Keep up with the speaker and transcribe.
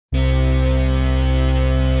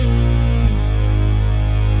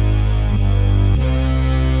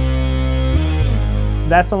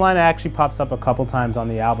That's a line that actually pops up a couple times on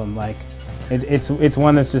the album. Like, it's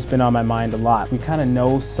one that's just been on my mind a lot. We kind of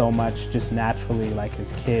know so much just naturally, like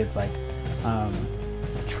as kids, like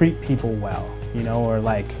treat people well, you know, or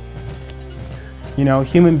like, you know,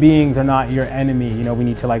 human beings are not your enemy. You know, we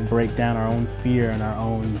need to like break down our own fear and our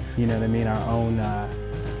own, you know what I mean, our own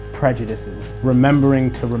prejudices.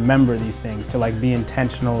 Remembering to remember these things, to like be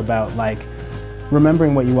intentional about like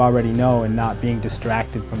remembering what you already know and not being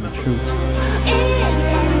distracted from the truth.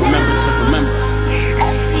 Remember to remember.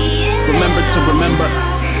 Remember to remember.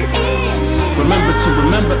 Remember to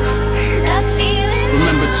remember.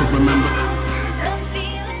 Remember to remember.